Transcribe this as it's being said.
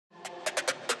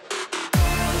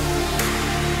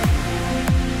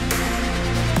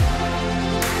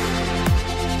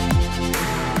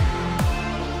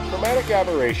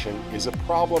aberration is a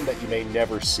problem that you may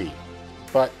never see,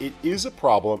 but it is a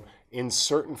problem in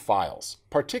certain files,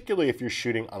 particularly if you're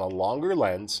shooting on a longer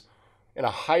lens in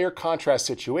a higher contrast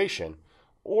situation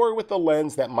or with a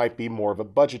lens that might be more of a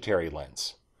budgetary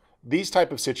lens. These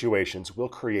type of situations will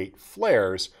create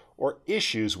flares or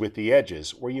issues with the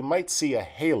edges where you might see a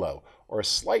halo or a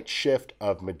slight shift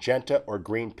of magenta or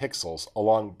green pixels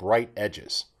along bright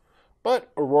edges.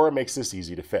 But Aurora makes this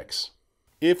easy to fix.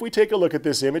 If we take a look at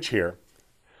this image here,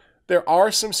 there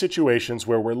are some situations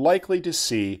where we're likely to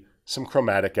see some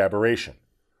chromatic aberration,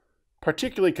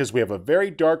 particularly because we have a very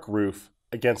dark roof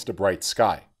against a bright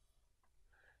sky.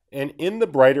 And in the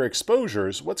brighter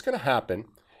exposures, what's going to happen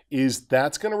is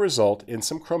that's going to result in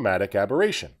some chromatic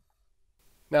aberration.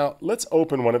 Now, let's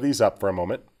open one of these up for a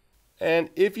moment. And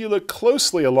if you look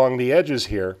closely along the edges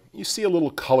here, you see a little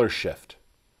color shift.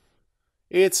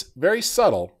 It's very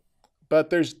subtle, but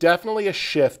there's definitely a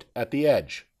shift at the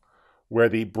edge where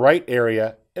the bright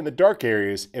area and the dark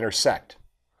areas intersect.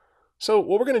 So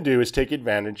what we're going to do is take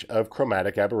advantage of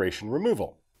chromatic aberration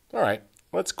removal. All right,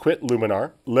 let's quit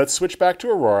Luminar. Let's switch back to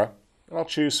Aurora, and I'll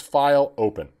choose File,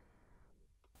 Open.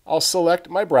 I'll select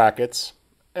my brackets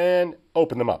and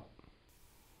open them up.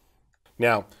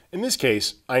 Now, in this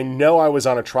case, I know I was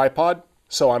on a tripod,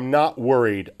 so I'm not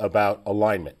worried about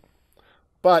alignment.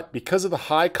 But because of the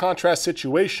high contrast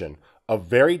situation of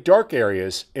very dark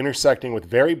areas intersecting with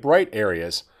very bright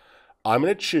areas, I'm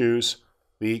going to choose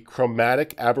the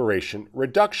chromatic aberration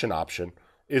reduction option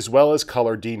as well as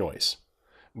color denoise.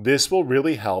 This will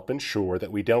really help ensure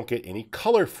that we don't get any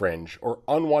color fringe or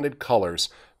unwanted colors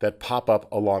that pop up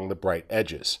along the bright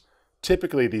edges.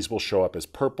 Typically, these will show up as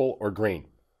purple or green.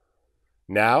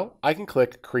 Now I can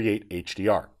click Create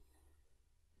HDR.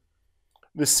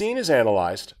 The scene is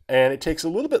analyzed, and it takes a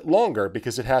little bit longer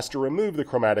because it has to remove the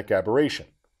chromatic aberration.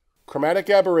 Chromatic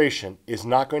aberration is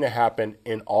not going to happen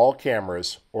in all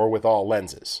cameras or with all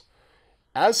lenses.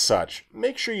 As such,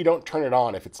 make sure you don't turn it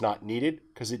on if it's not needed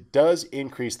because it does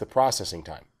increase the processing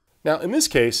time. Now, in this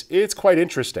case, it's quite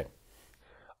interesting.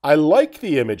 I like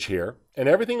the image here, and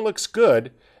everything looks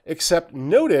good, except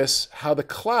notice how the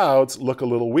clouds look a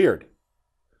little weird.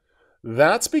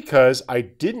 That's because I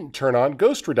didn't turn on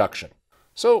ghost reduction.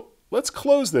 So let's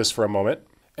close this for a moment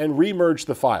and remerge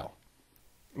the file.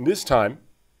 This time,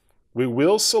 we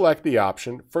will select the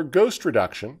option for ghost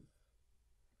reduction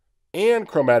and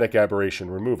chromatic aberration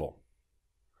removal.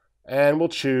 And we'll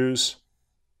choose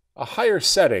a higher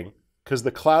setting because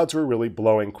the clouds were really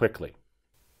blowing quickly.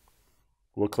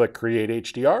 We'll click Create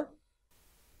HDR.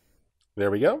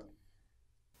 There we go.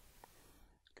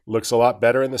 Looks a lot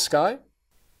better in the sky.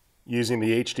 Using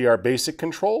the HDR basic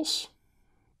controls,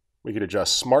 we could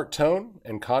adjust smart tone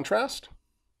and contrast.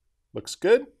 Looks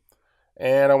good.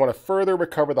 And I want to further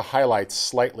recover the highlights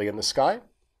slightly in the sky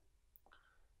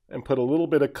and put a little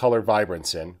bit of color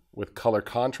vibrance in with color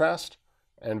contrast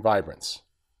and vibrance.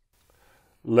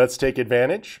 Let's take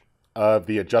advantage of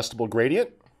the adjustable gradient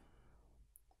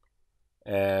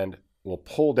and we'll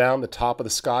pull down the top of the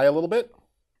sky a little bit.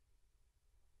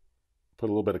 Put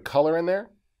a little bit of color in there.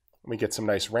 We get some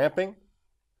nice ramping.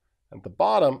 At the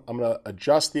bottom, I'm going to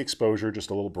adjust the exposure just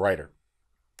a little brighter.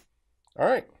 All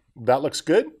right, that looks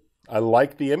good. I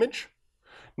like the image.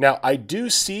 Now, I do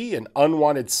see an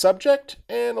unwanted subject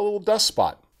and a little dust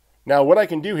spot. Now, what I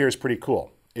can do here is pretty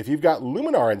cool. If you've got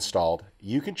Luminar installed,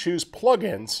 you can choose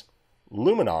Plugins,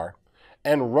 Luminar,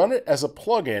 and run it as a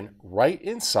plugin right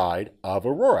inside of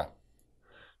Aurora.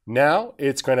 Now,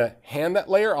 it's going to hand that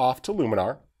layer off to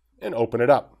Luminar and open it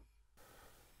up.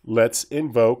 Let's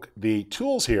invoke the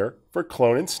tools here for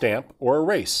clone and stamp or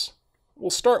erase.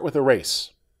 We'll start with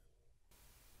erase.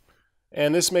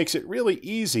 And this makes it really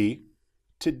easy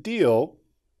to deal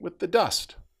with the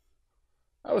dust.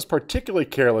 I was particularly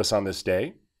careless on this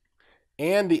day,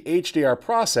 and the HDR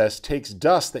process takes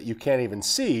dust that you can't even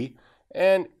see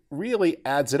and really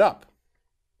adds it up.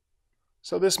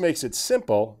 So this makes it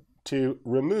simple to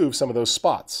remove some of those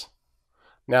spots.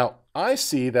 Now, I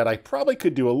see that I probably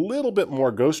could do a little bit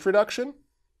more ghost reduction,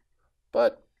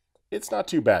 but it's not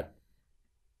too bad.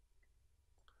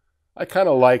 I kind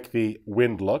of like the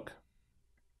wind look.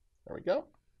 There we go.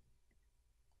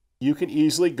 You can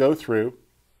easily go through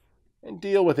and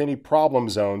deal with any problem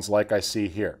zones like I see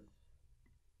here.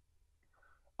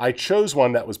 I chose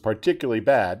one that was particularly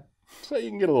bad, so you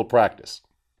can get a little practice.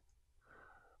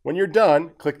 When you're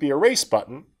done, click the Erase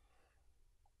button,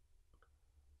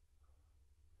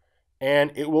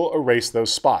 and it will erase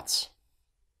those spots.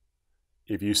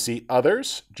 If you see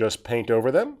others, just paint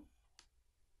over them,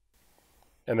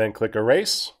 and then click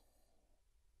Erase,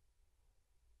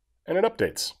 and it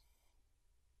updates.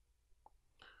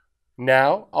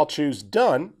 Now I'll choose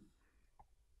Done,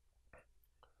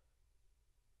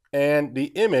 and the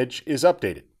image is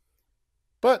updated.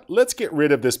 But let's get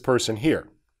rid of this person here.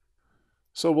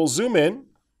 So we'll zoom in.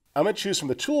 I'm going to choose from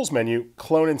the Tools menu,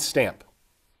 Clone and Stamp.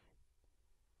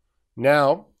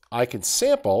 Now I can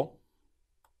sample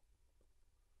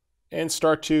and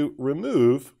start to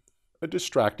remove a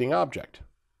distracting object.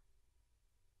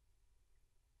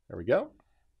 There we go.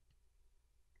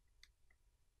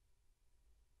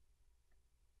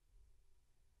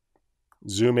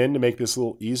 Zoom in to make this a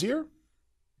little easier.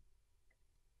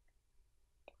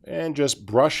 And just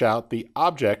brush out the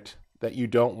object that you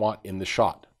don't want in the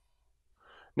shot.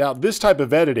 Now, this type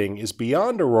of editing is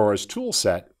beyond Aurora's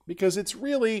toolset because it's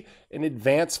really an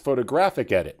advanced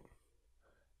photographic edit.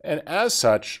 And as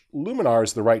such, Luminar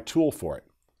is the right tool for it.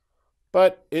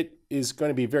 But it is going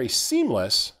to be very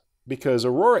seamless because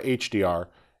Aurora HDR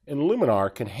and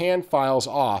Luminar can hand files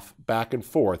off back and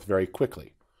forth very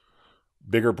quickly.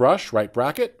 Bigger brush, right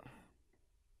bracket,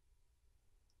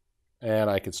 and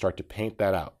I can start to paint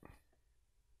that out.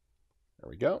 There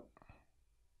we go.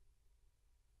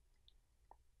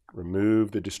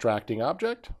 Remove the distracting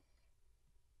object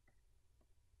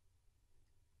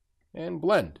and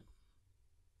blend.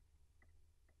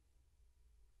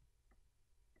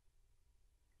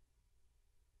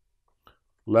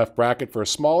 Left bracket for a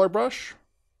smaller brush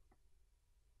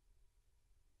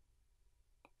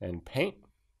and paint.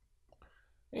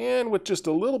 And with just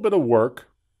a little bit of work,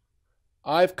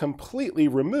 I've completely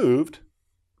removed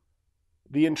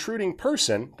the intruding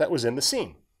person that was in the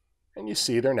scene. And you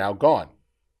see they're now gone.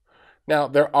 Now,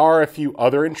 there are a few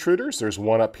other intruders. There's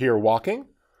one up here walking.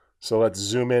 So let's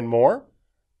zoom in more.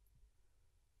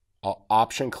 I'll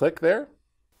option click there.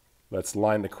 Let's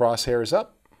line the crosshairs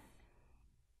up.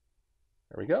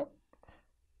 There we go.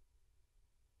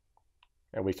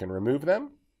 And we can remove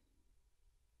them.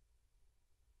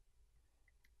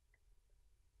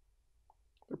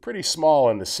 They're pretty small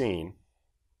in the scene.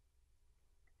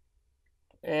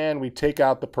 And we take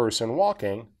out the person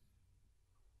walking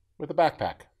with a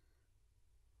backpack.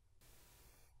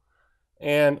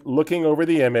 And looking over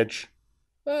the image,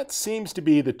 that seems to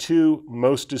be the two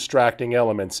most distracting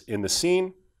elements in the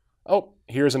scene. Oh,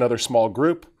 here's another small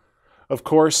group. Of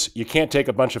course, you can't take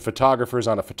a bunch of photographers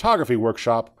on a photography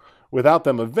workshop without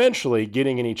them eventually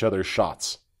getting in each other's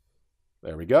shots.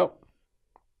 There we go.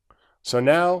 So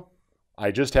now I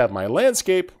just have my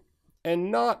landscape and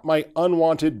not my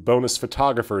unwanted bonus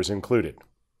photographers included.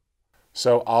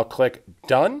 So I'll click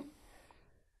Done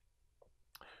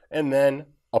and then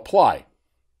Apply.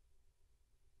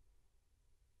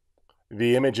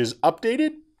 The image is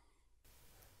updated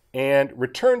and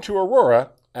returned to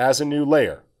Aurora as a new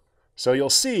layer. So you'll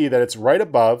see that it's right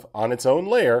above on its own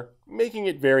layer, making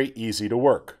it very easy to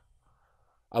work.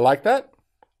 I like that.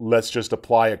 Let's just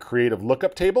apply a creative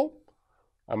lookup table.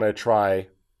 I'm going to try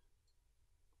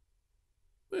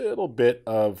a little bit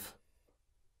of,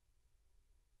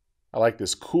 I like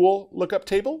this cool lookup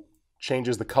table.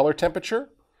 Changes the color temperature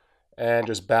and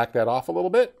just back that off a little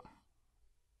bit.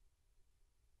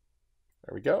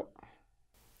 There we go.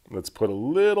 Let's put a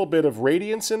little bit of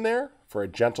radiance in there for a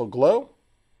gentle glow.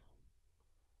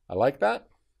 I like that.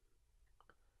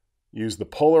 Use the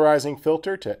polarizing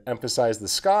filter to emphasize the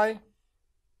sky.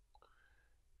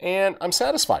 And I'm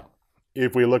satisfied.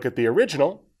 If we look at the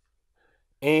original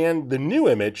and the new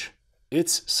image,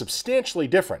 it's substantially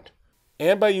different.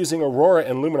 And by using Aurora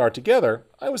and Luminar together,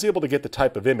 I was able to get the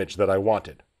type of image that I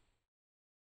wanted.